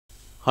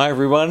Hi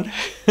everyone.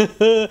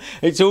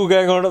 It's all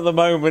going on at the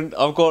moment.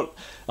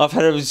 I've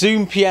had a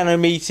Zoom piano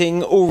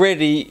meeting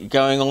already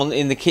going on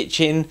in the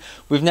kitchen.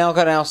 We've now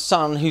got our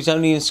son, who's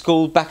only in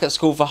school, back at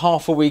school for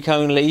half a week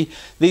only.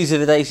 These are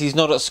the days he's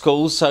not at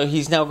school, so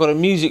he's now got a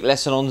music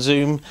lesson on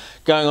Zoom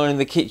going on in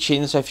the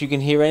kitchen. So if you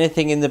can hear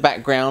anything in the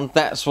background,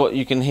 that's what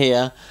you can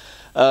hear.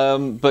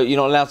 But you're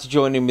not allowed to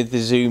join in with the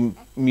Zoom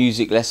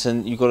music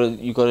lesson. You've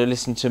got to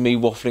listen to me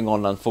waffling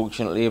on,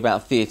 unfortunately,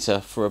 about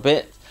theatre for a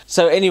bit.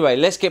 So anyway,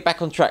 let's get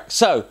back on track.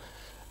 So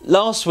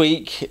last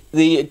week,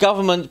 the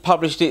government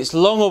published its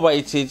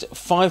long-awaited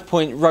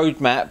 5-point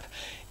roadmap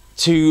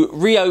to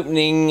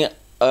reopening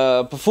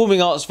performing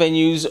arts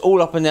venues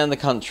all up and down the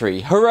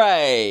country.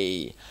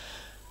 Hooray!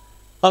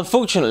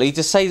 Unfortunately,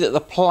 to say that the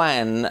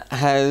plan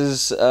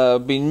has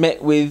been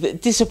met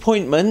with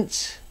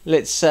disappointment,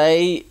 let's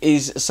say,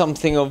 is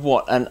something of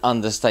what? An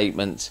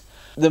understatement.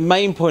 The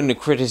main point of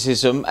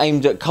criticism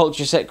aimed at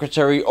Culture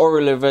Secretary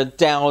Oliver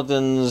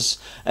Dowden's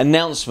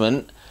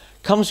announcement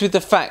comes with the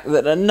fact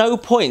that at no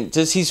point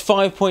does his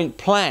 5-point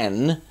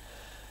plan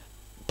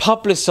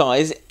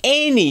publicise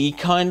any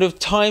kind of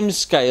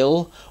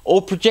timescale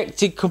or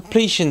projected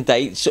completion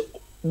dates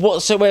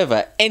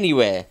whatsoever,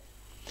 anywhere.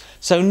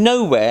 So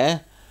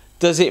nowhere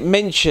does it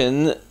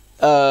mention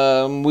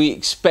we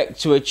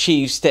expect to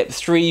achieve step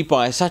 3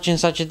 by such and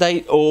such a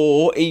date,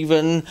 or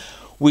even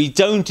we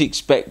don't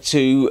expect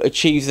to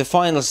achieve the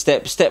final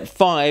step, step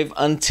 5,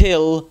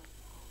 until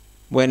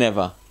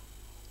whenever.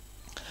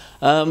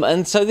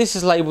 And so this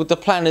is labelled the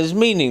plan as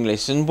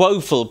meaningless and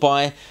woeful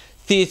by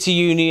theatre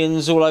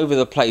unions all over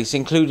the place,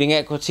 including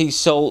Equity,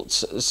 SALT,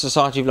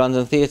 Society of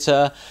London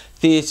Theatre,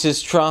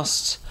 Theatres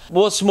Trust.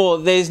 What's more,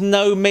 there's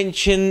no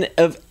mention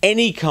of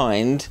any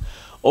kind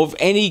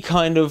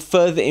of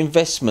further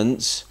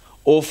investments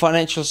or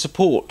financial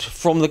support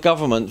from the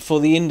government for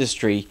the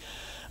industry.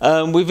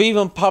 We've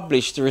even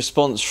published the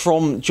response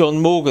from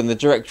John Morgan, the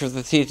director of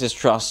the Theatres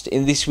Trust,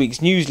 in this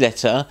week's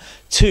newsletter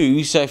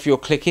too. So if you're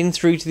clicking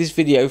through to this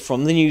video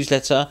from the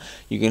newsletter,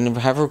 you can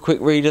have a quick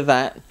read of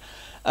that.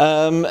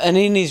 And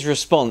in his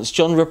response,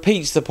 John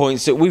repeats the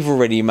points that we've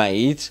already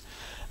made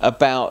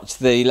about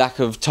the lack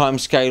of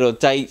timescale or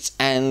dates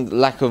and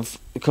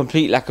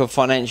complete lack of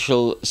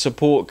financial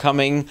support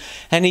coming.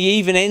 And he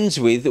even ends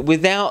with,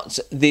 without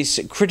this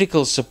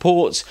critical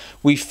support,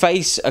 we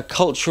face a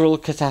cultural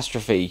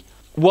catastrophe.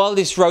 While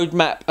this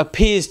roadmap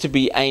appears to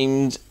be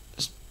aimed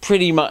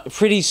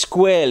pretty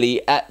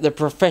squarely at the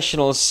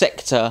professional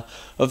sector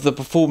of the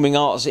performing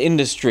arts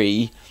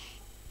industry,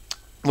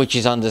 which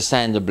is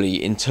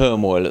understandably in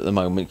turmoil at the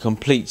moment,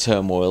 complete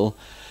turmoil.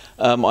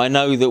 I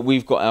know that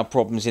we've got our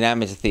problems in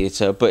amateur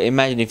theatre, but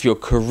imagine if your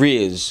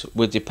careers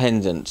were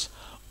dependent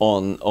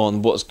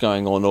on what's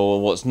going on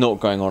or what's not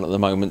going on at the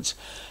moment.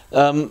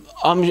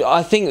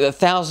 I think that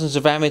thousands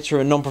of amateur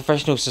and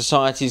non-professional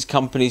societies,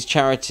 companies,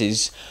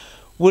 charities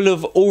will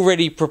have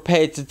already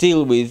prepared to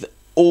deal with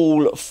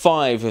all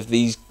 5 of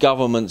these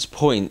government's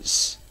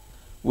points,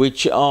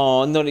 which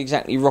are not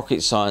exactly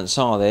rocket science,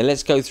 are they?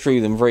 Let's go through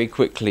them very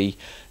quickly.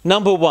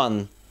 Number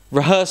 1,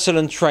 rehearsal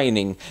and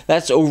training.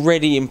 That's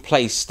already in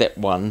place, step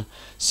 1.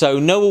 So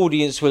no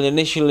audience will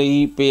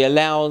initially be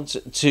allowed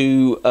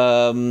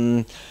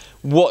to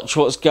watch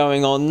what's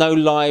going on. No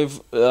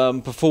live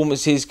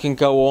performances can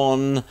go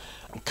on.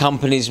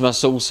 Companies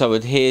must also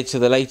adhere to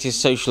the latest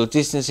social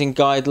distancing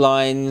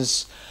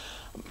guidelines.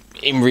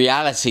 In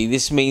reality,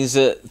 this means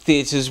that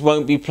theatres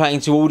won't be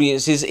playing to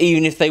audiences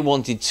even if they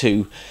wanted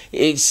to.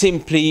 It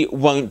simply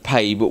won't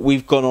pay, but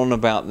we've gone on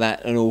about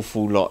that an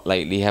awful lot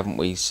lately, haven't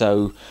we?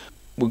 So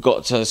we've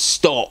got to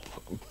stop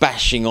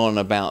bashing on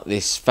about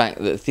this fact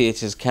that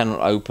theatres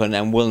cannot open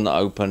and will not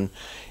open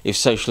if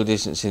social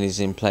distancing is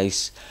in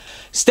place.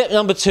 Step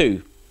number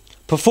 2,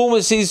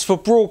 performances for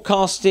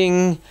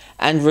broadcasting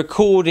and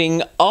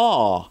recording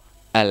are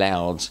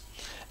allowed,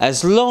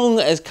 as long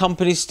as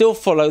companies still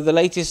follow the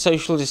latest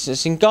social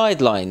distancing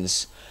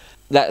guidelines.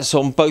 That's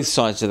on both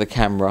sides of the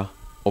camera,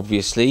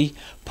 obviously.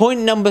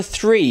 Point number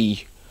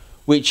 3,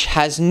 which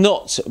has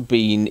not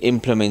been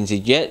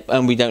implemented yet,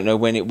 and we don't know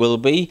when it will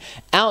be,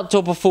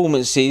 outdoor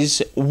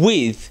performances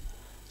with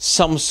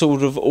some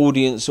sort of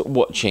audience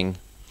watching.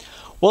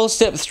 While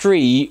step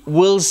 3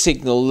 will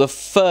signal the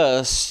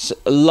first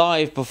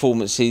live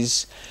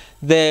performances,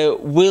 there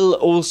will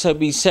also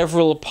be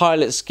several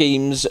pilot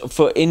schemes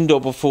for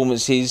indoor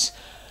performances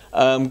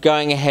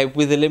going ahead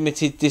with a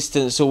limited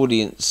distance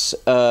audience,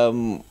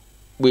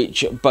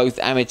 which both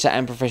amateur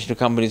and professional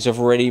companies have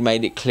already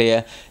made it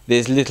clear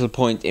there's little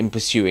point in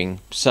pursuing.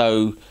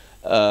 So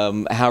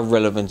how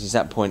relevant is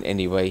that point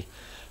anyway?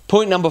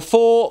 Point number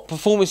 4,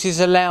 performances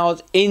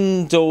allowed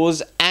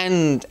indoors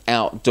and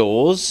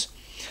outdoors.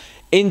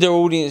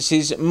 Indoor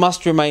audiences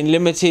must remain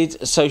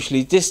limited,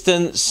 socially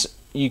distanced.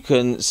 You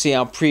can see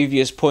our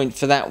previous point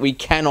for that. We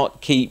cannot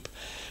keep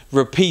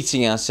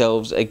repeating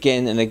ourselves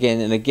again and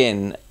again and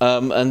again.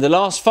 And the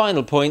last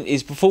final point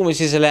is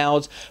performances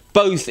allowed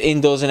both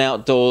indoors and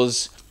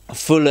outdoors.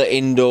 Fuller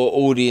indoor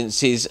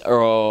audiences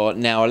are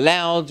now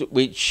allowed,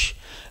 which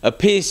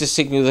appears to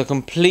signal the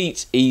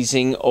complete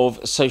easing of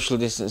social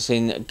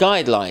distancing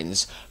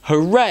guidelines.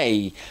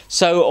 Hooray!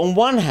 So on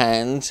one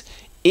hand,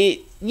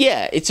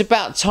 it's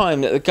about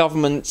time that the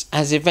government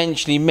has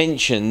eventually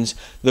mentioned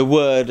the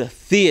word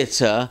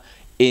theatre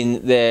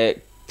in their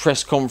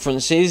press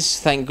conferences.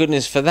 Thank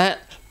goodness for that.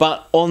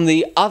 But on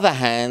the other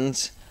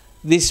hand,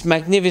 this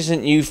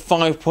magnificent new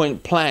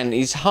 5-point plan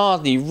is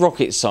hardly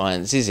rocket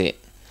science, is it?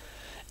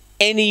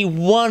 Any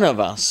one of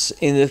us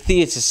in the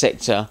theatre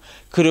sector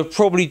could have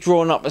probably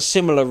drawn up a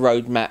similar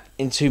roadmap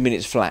in 2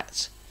 minutes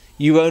flat.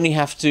 You only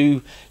have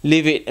to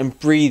live it and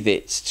breathe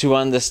it to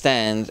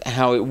understand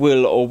how it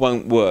will or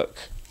won't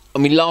work. I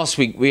mean, last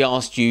week we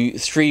asked you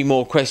 3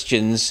 more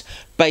questions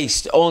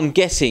based on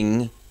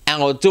getting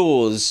our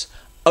doors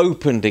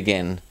opened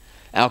again,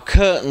 our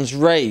curtains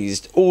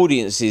raised,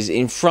 audiences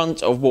in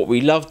front of what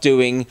we love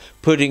doing,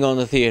 putting on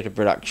a theatre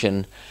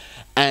production.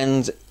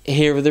 And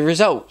here are the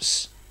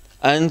results.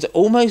 And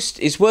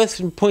it's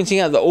worth pointing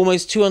out that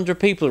almost 200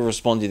 people have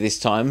responded this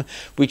time,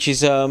 which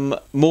is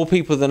more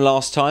people than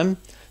last time,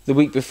 the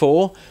week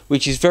before,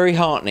 which is very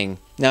heartening.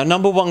 Now,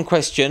 number 1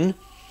 question: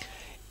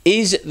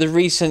 is the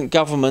recent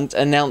government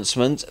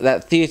announcement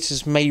that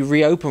theatres may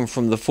reopen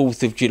from the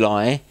 4th of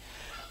July,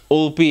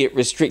 albeit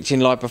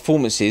restricting live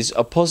performances,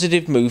 a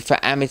positive move for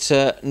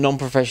amateur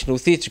non-professional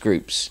theatre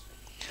groups?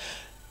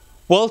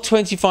 While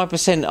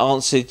 25%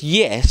 answered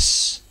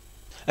yes,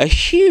 a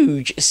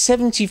huge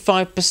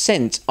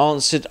 75%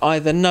 answered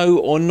either no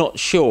or not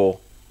sure.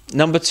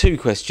 Number 2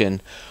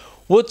 question: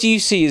 what do you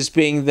see as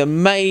being the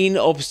main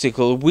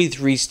obstacle with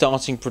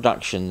restarting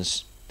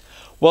productions?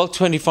 While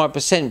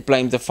 25%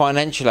 blamed the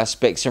financial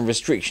aspects and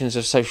restrictions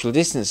of social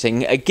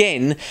distancing,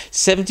 again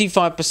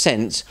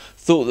 75%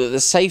 thought that the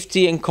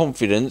safety and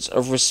confidence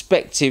of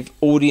respective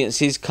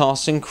audiences,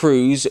 casts and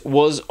crews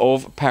was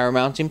of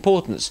paramount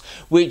importance,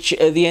 which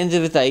at the end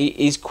of the day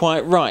is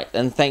quite right,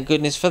 and thank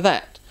goodness for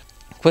that.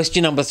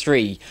 Question number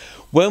 3.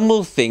 When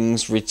will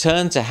things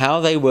return to how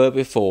they were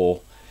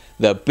before?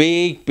 The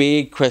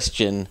big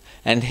question.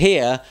 And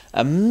here,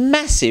 a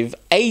massive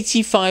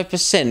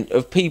 85%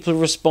 of people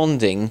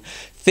responding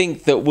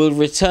think that we'll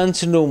return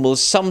to normal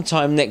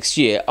sometime next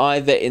year,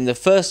 either in the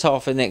first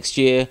half of next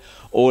year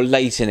or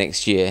later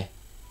next year.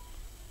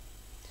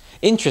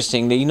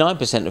 Interestingly,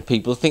 9% of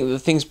people think that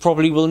things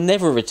probably will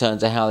never return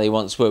to how they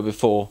once were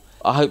before.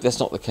 I hope that's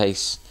not the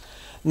case.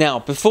 Now,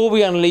 before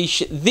we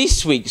unleash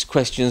this week's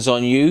questions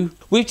on you,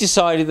 we've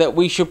decided that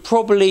we should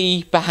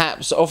probably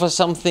perhaps offer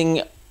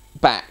something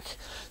back.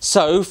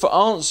 So, for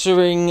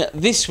answering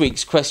this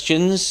week's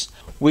questions,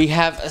 we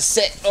have a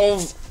set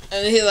of,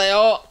 and here they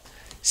are,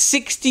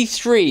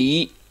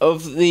 63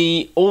 of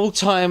the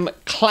all-time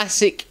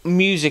classic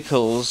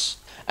musicals,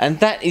 and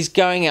that is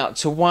going out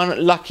to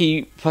one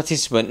lucky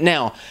participant.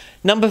 Now,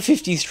 number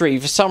 53,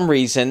 for some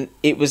reason,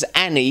 it was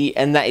Annie,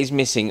 and that is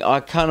missing. I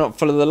cannot,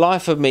 for the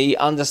life of me,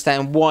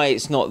 understand why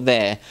it's not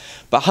there.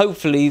 But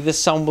hopefully the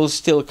sun will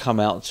still come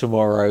out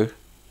tomorrow.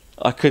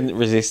 I couldn't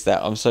resist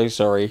that, I'm so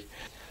sorry.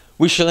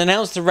 We shall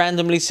announce the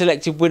randomly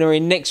selected winner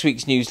in next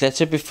week's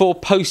newsletter before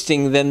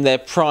posting them their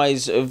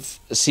prize of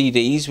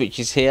CDs, which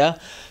is here.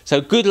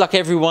 So good luck,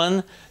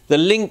 everyone. The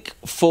link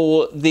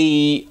for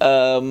the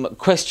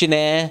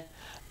questionnaire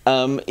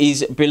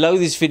is below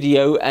this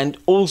video and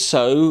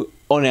also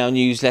on our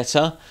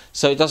newsletter,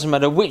 so it doesn't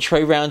matter which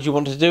way round you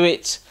want to do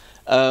it.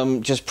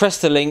 Just press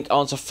the link,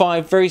 answer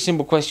 5 very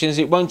simple questions.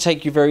 It won't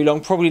take you very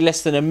long, probably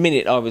less than a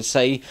minute I would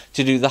say,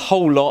 to do the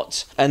whole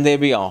lot, and there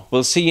we are.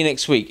 We'll see you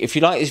next week. If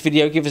you like this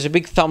video, give us a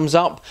big thumbs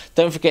up.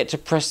 Don't forget to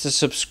press the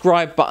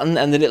subscribe button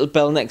and the little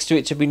bell next to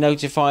it to be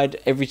notified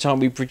every time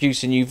we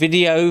produce a new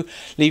video.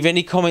 Leave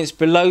any comments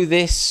below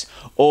this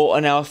or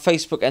on our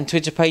Facebook and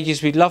Twitter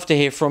pages. We'd love to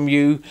hear from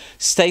you.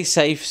 Stay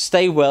safe,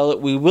 stay well.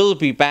 We will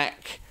be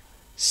back.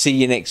 See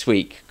you next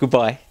week.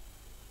 Goodbye.